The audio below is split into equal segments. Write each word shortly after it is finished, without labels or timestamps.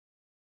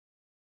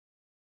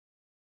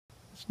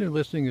This new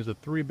listing is a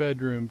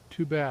 3-bedroom,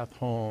 2-bath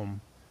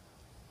home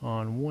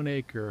on 1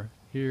 acre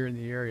here in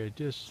the area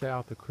just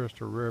south of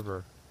Crystal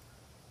River.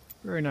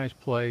 Very nice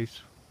place,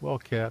 well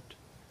kept,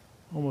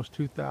 almost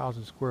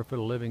 2,000 square foot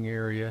of living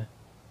area,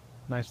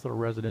 nice little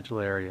residential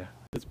area.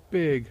 It's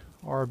big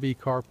RV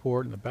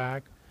carport in the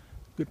back,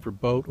 good for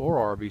boat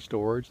or RV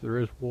storage. There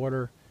is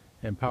water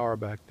and power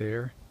back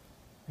there.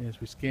 And as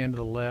we scan to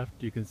the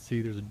left, you can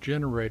see there's a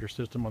generator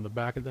system on the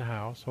back of the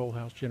house, whole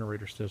house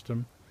generator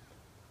system,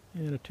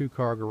 and a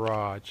 2-car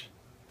garage.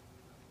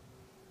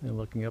 And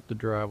looking up the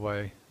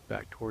driveway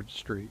back towards the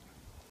street.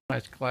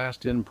 Nice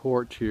glassed-in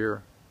porch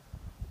here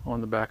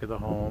on the back of the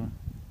home.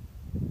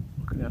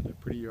 Looking at the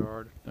pretty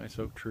yard, nice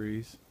oak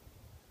trees.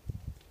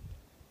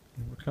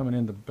 And we're coming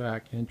in the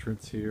back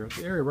entrance here.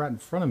 The area right in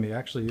front of me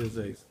actually is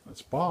a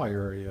spa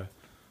area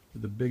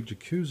with a big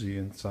jacuzzi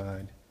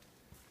inside.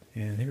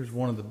 And here's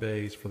one of the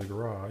bays for the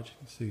garage. You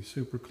can see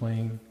super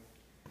clean.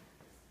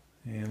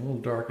 And a little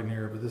dark in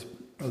here, but this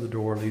other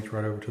door leads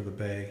right over to the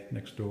bay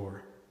next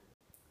door.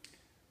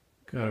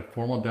 Got a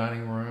formal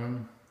dining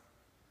room.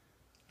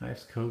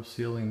 Nice cove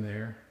ceiling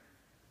there.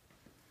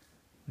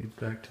 Leads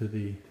back to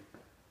the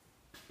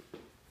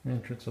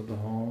entrance of the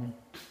home.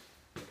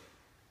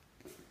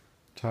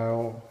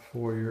 Tile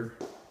foyer,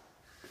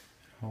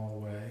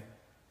 hallway.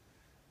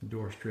 The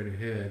door straight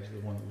ahead is the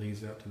one that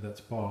leads out to that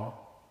spa.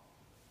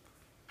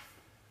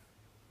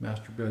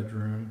 Master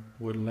bedroom,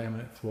 wood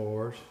laminate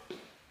floors.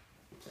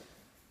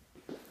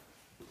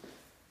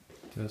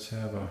 Does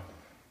have a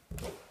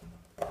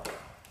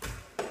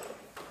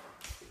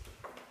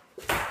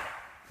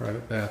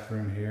private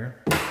bathroom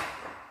here.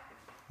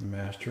 The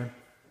master.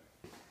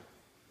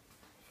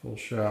 Full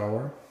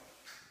shower.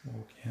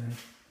 Walk-in.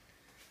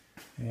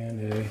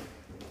 And a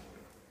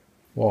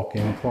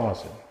walk-in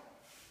closet.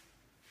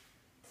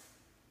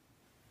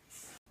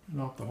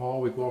 And off the hall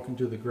we walk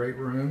into the great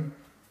room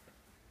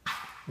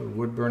with a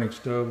wood-burning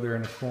stove there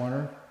in the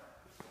corner.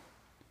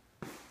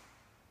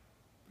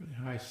 Really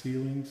high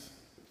ceilings.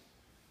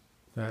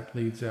 That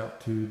leads out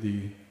to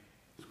the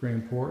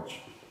screen porch.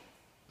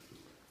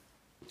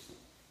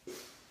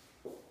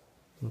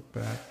 Look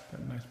back, got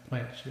a nice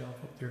plant shelf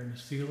up there in the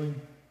ceiling.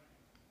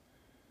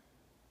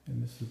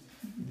 And this is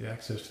the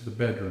access to the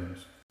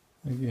bedrooms.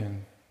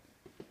 Again,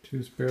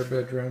 2 spare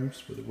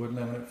bedrooms with the wood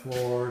laminate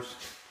floors,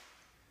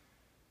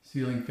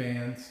 ceiling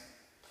fans,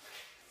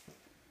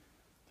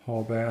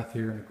 hall bath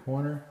here in the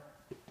corner.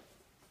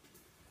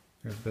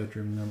 There's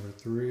bedroom number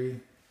 3.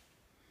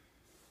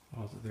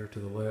 Closet there to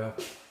the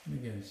left. And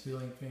again,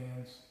 ceiling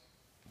fans.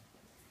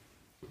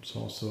 There's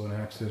also an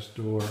access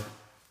door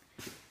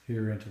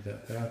here into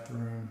that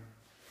bathroom.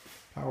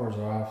 Power's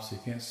off, so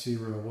you can't see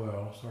real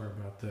well. Sorry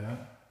about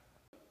that.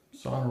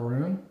 Sauna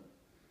room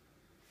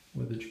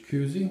with a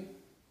jacuzzi.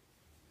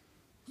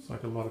 Looks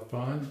like a lot of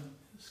fun.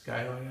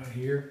 Skylight out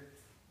here.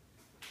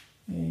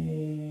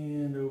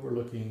 And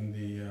overlooking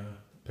the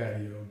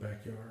patio and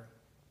backyard.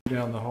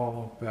 Down the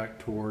hall back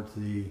towards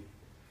the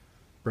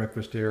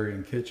breakfast area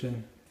and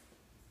kitchen.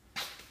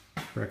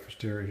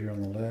 Breakfast area here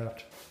on the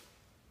left.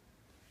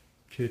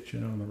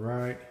 Kitchen on the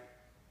right.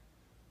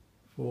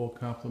 Full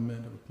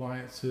complement of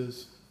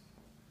appliances.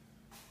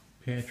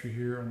 Pantry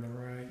here on the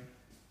right.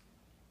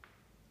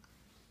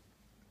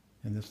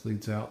 And this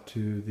leads out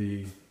to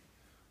the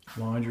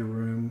laundry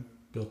room.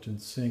 Built-in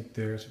sink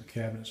there, some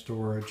cabinet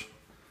storage.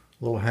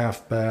 A little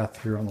half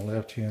bath here on the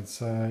left-hand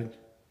side.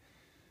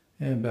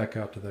 And back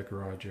out to that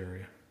garage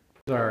area.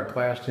 This is our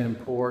glassed-in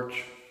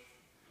porch.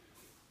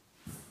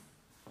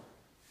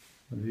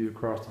 A view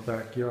across the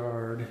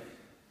backyard.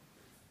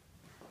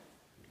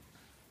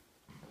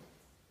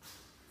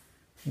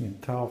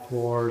 And tile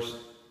floors.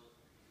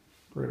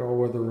 Great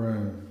all-weather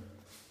room.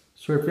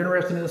 So if you're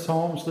interested in this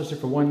home, it's listed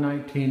for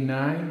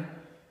 $119,900.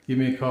 Give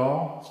me a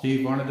call,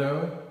 Steve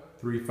Varnadoe,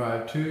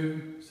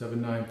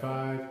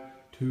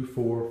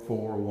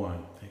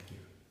 352-795-2441. Thank you.